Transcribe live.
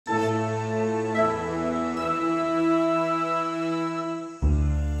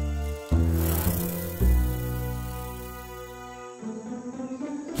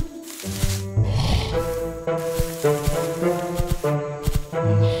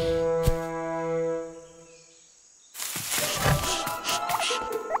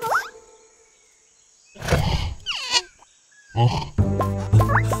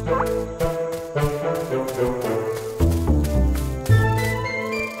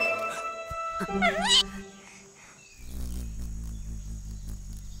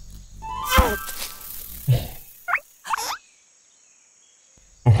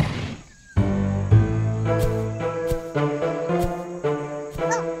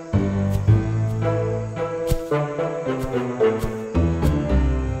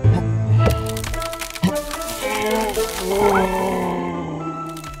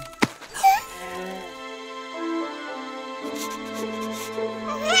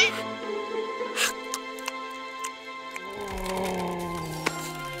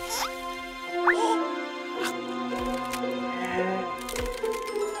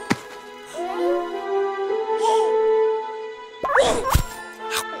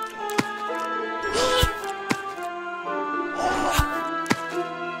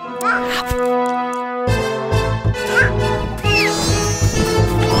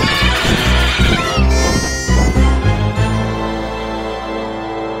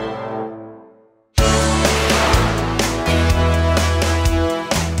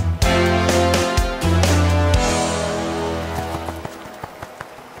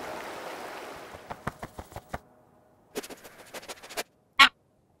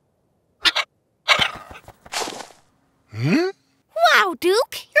Wow,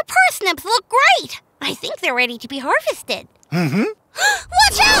 Duke, your parsnips look great. I think they're ready to be harvested. Mm-hmm.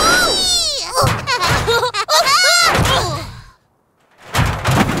 Watch out!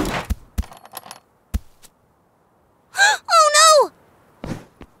 Oh, no!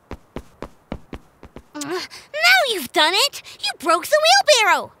 Now you've done it! You broke the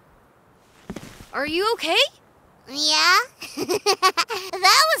wheelbarrow! Are you okay? Yeah.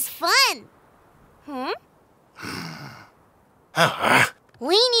 That was fun.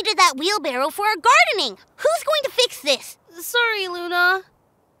 We needed that wheelbarrow for our gardening. Who's going to fix this? Sorry, Luna.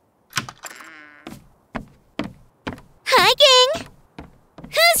 Hi, gang.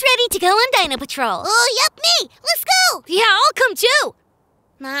 Who's ready to go on Dino Patrol? Oh, yep, me. Let's go. Yeah, I'll come too.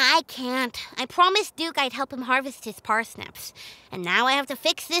 Nah, I can't. I promised Duke I'd help him harvest his parsnips. And now I have to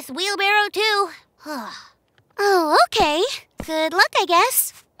fix this wheelbarrow too. Oh, okay. Good luck, I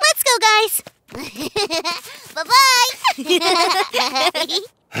guess. Let's go, guys. Bye-bye.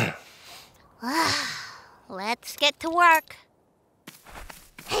 Let's get to work.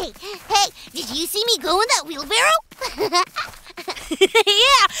 Hey, did you see me go in that wheelbarrow?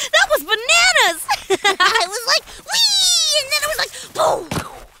 Yeah, that was bananas. I was like, whee, and then it was like, boom.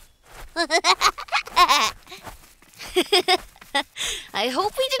 I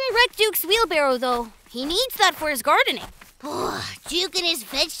hope we didn't wreck Duke's wheelbarrow, though. He needs that for his gardening. Oh, Duke and his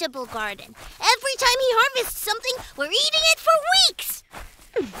vegetable garden. Every time he harvests something, we're eating it for weeks.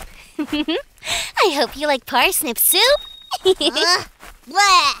 I hope you like parsnip soup.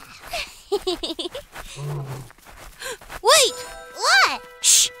 Blah. Wait! What?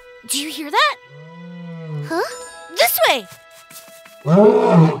 Shh! Do you hear that? Huh? This way!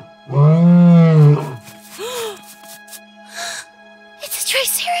 It's a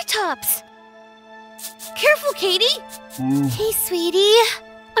Triceratops! Careful, Katie! Hey, sweetie.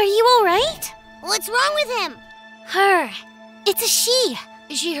 Are you all right? What's wrong with him? Her. It's a she.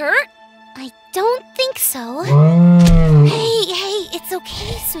 Is she hurt? I don't think so. Hey, it's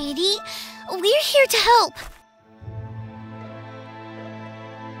okay, sweetie. We're here to help.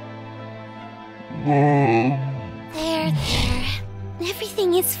 There.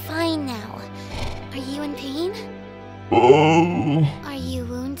 Everything is fine now. Are you in pain? Are you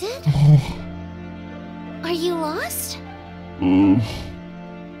wounded? Are you lost?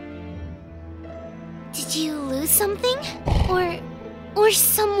 Did you lose something? Or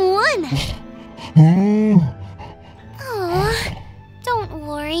someone? Aw, don't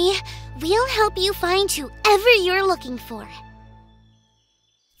worry. We'll help you find whoever you're looking for.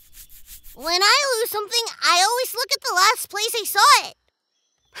 When I lose something, I always look at the last place I saw it.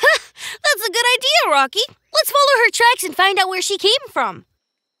 That's a good idea, Rocky. Let's follow her tracks and find out where she came from.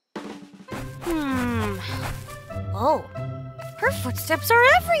 Oh, her footsteps are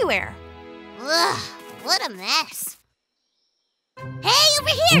everywhere. Ugh, what a mess. Hey, over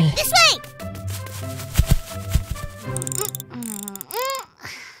here, this way!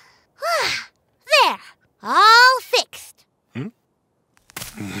 There, all fixed.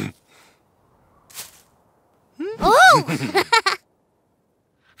 Oh!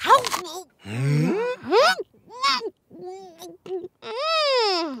 How?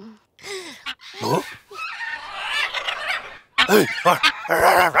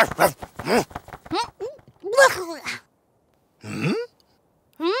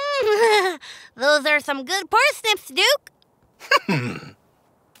 Those are some good parsnips, Duke.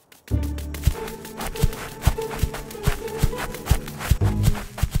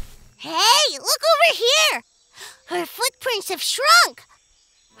 Hey, They're here! Her footprints have shrunk!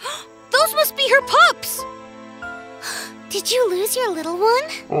 Those must be her pups! Did you lose your little one?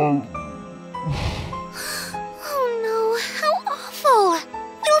 Oh no, how awful!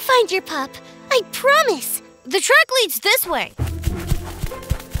 We'll find your pup, I promise. The track leads this way.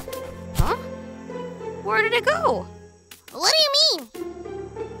 Huh? Where did it go? What do you mean?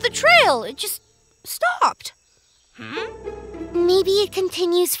 The trail, it just stopped. Maybe it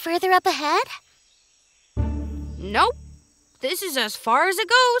continues further up ahead? Nope. This is as far as it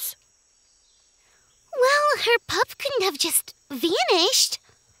goes. Well, her pup couldn't have just vanished.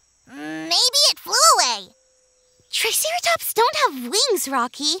 Maybe it flew away. Triceratops don't have wings,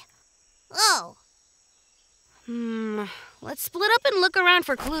 Rocky. Oh. Let's split up and look around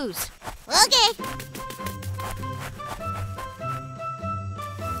for clues. Okay.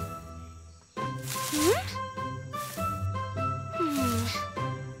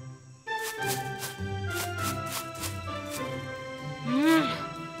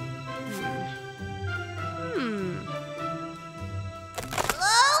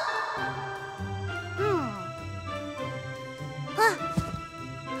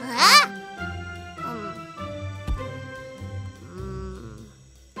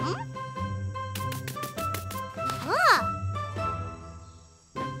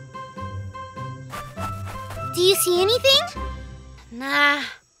 Do you see anything? Nah.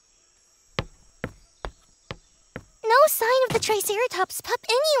 No sign of the Triceratops pup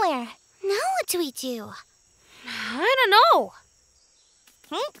anywhere. Now what do we do? I don't know.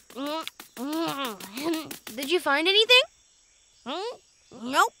 Did you find anything?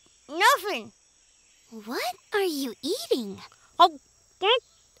 Nope, nothing. What are you eating?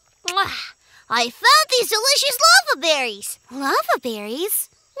 I found these delicious lava berries. Lava berries?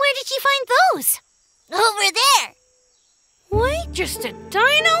 Where did you find those? Over there. Wait just a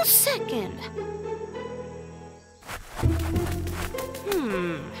dino second.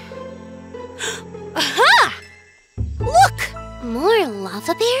 Aha! Look! More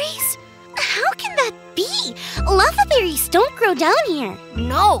lava berries? How can that be? Lava berries don't grow down here.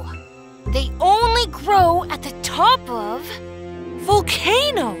 No, they only grow at the top of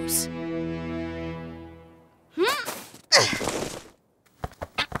volcanoes.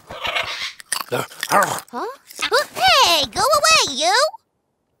 Huh? Hey, go away, you!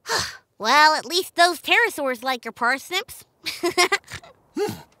 Well, at least those pterosaurs like your parsnips.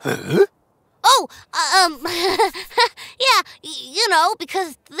 Oh, yeah, you know,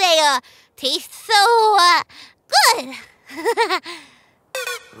 because they, taste so, good.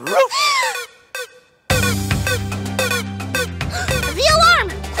 The alarm!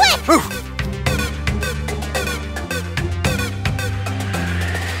 Quick!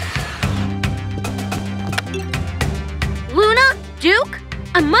 Luna, Duke,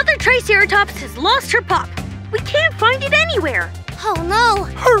 a mother Triceratops has lost her pup. We can't find it anywhere. Oh, no.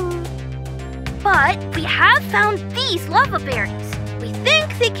 But we have found these lava berries. We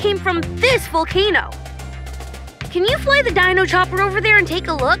think they came from this volcano. Can you fly the dino chopper over there and take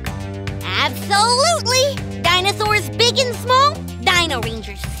a look? Absolutely. Dinosaurs big and small, Dino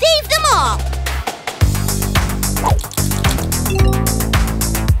Rangers save them all.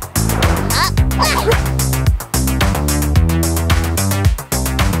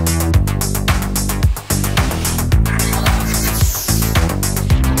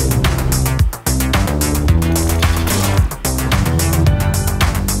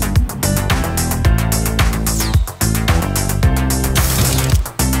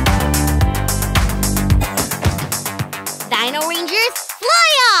 Dino Rangers, fly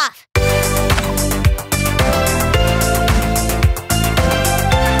off!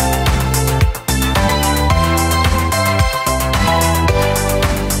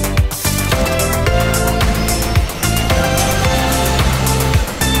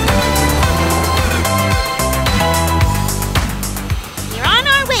 We're on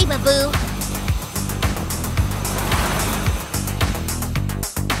our way, Baboo.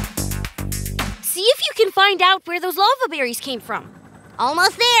 See if you can find out where those lava berries came from.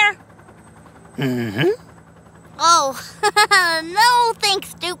 Almost there. Oh, no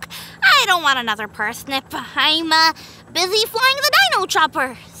thanks, Duke. I don't want another parsnip. I'm, busy flying the dino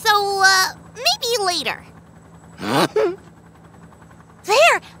chopper. So, maybe later.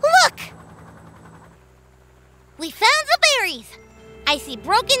 There, look! We found the berries. I see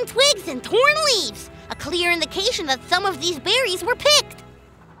broken twigs and torn leaves. A clear indication that some of these berries were picked.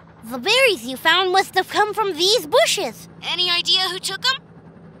 The berries you found must have come from these bushes. Any idea who took them?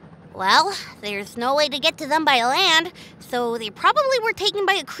 Well, there's no way to get to them by land, so they probably were taken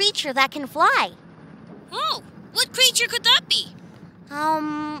by a creature that can fly. Oh, what creature could that be?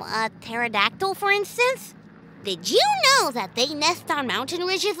 A pterodactyl, for instance? Did you know that they nest on mountain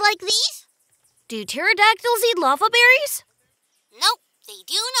ridges like these? Do pterodactyls eat lava berries? Nope, they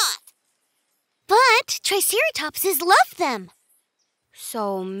do not. But Triceratopses love them.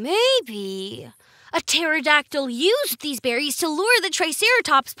 So maybe a pterodactyl used these berries to lure the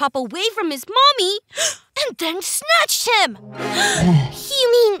Triceratops pup away from his mommy and then snatched him.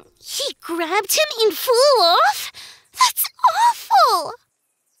 You mean he grabbed him and flew off? That's awful.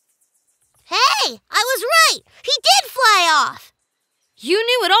 Hey, I was right. He did fly off. You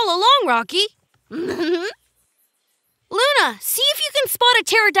knew it all along, Rocky. Luna, see if you can spot a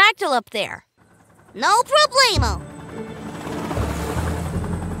pterodactyl up there. No problemo.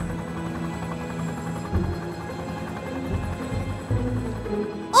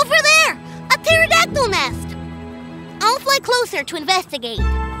 Over there! A pterodactyl nest! I'll fly closer to investigate.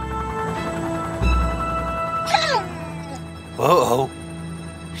 Uh-oh.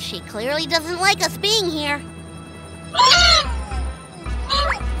 She clearly doesn't like us being here.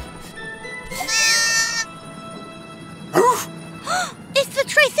 It's the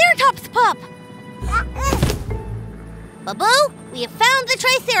Triceratops pup! Baboo, we have found the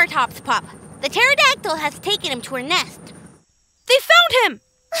Triceratops pup. The pterodactyl has taken him to her nest. They found him!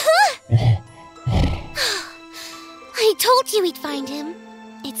 I told you we'd find him.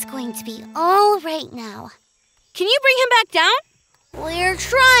 It's going to be all right now. Can you bring him back down? We're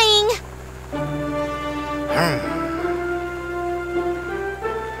trying.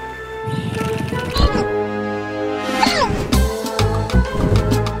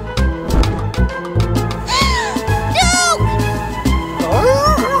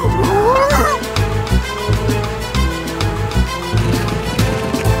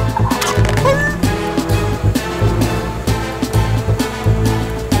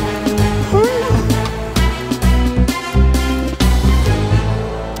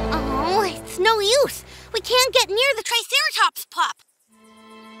 Can't get near the Triceratops pup.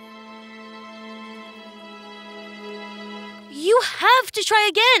 You have to try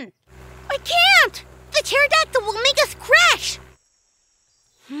again. I can't. The pterodactyl will make us crash.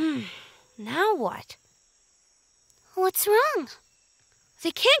 Now what? What's wrong?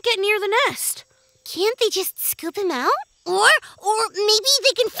 They can't get near the nest. Can't they just scoop him out? Or maybe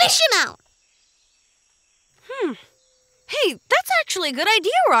they can fish him out. Hey, that's actually a good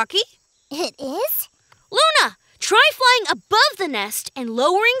idea, Rocky. It is? Luna, try flying above the nest and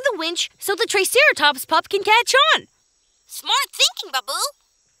lowering the winch so the Triceratops pup can catch on. Smart thinking, Baboo.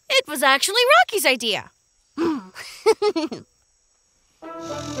 It was actually Rocky's idea.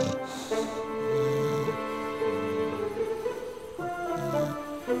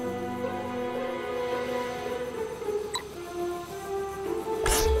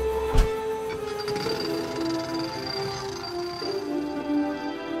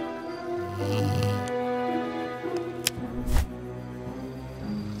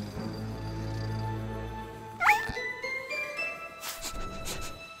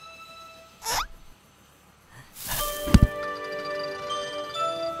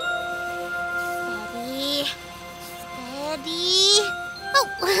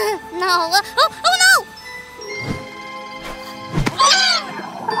 No. Oh no!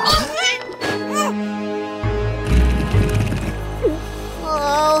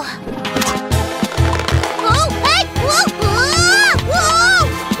 Oh. Oh, hey! Whoa! Whoa!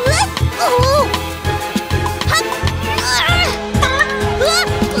 Oh.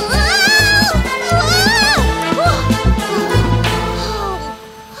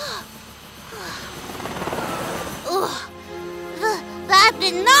 That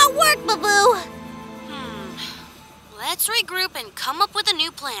did not work, Baboo. Let's regroup and come up with a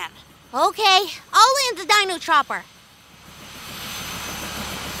new plan. Okay, I'll land the dino chopper.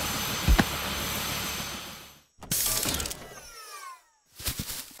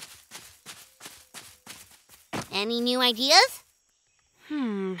 Any new ideas?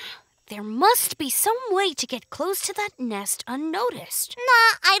 There must be some way to get close to that nest unnoticed.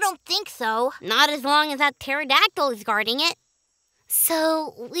 Nah, I don't think so. Not as long as that pterodactyl is guarding it.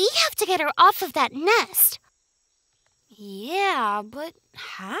 So we have to get her off of that nest. Yeah, but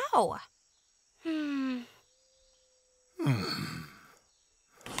how?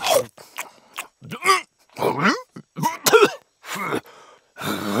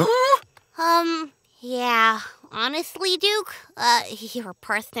 Yeah, honestly, Duke, your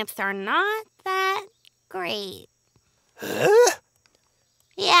parsnips are not that great. Huh?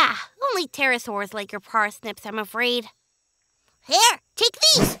 Yeah, only pterosaurs like your parsnips, I'm afraid. Here, take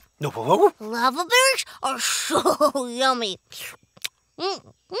these. No. Lava berries are so yummy. Want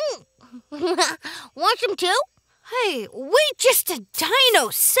some too? Hey, wait just a dino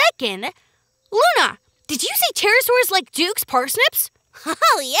second. Luna, did you say pterosaurs like Duke's parsnips?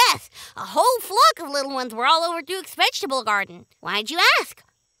 Oh, yes. A whole flock of little ones were all over Duke's vegetable garden. Why'd you ask?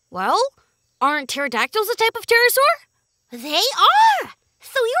 Well, aren't pterodactyls a type of pterosaur? They are.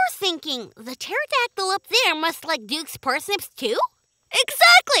 So you're thinking the pterodactyl up there must like Duke's parsnips too?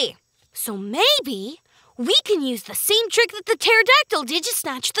 Exactly. So maybe we can use the same trick that the pterodactyl did to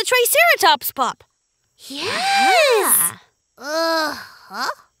snatch the Triceratops pup. Yes! Huh?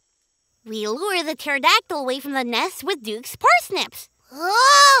 We lure the pterodactyl away from the nest with Duke's parsnips.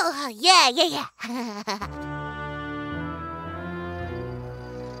 Oh, yeah.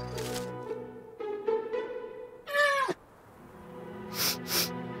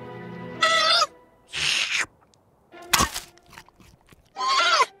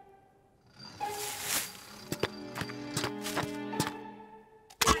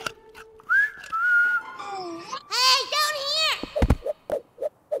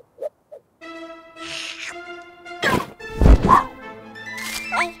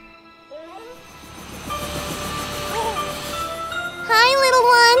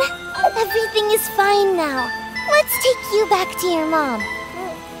 Everything is fine now. Let's take you back to your mom.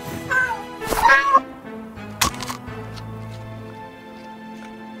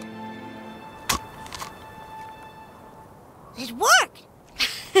 It worked!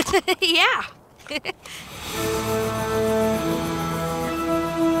 Yeah.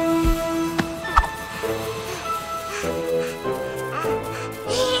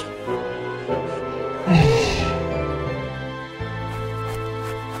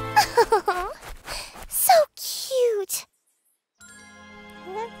 So cute.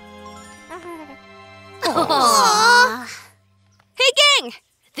 Aww. Hey, gang!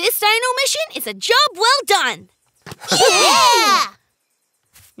 This dino mission is a job well done. Yeah!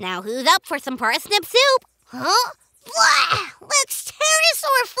 Now who's up for some parsnip soup? Huh? Blah! Let's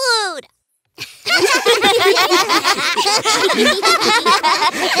pterosaur food!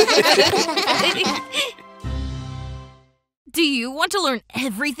 Do you want to learn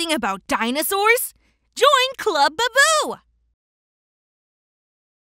everything about dinosaurs? Join Club Baboo!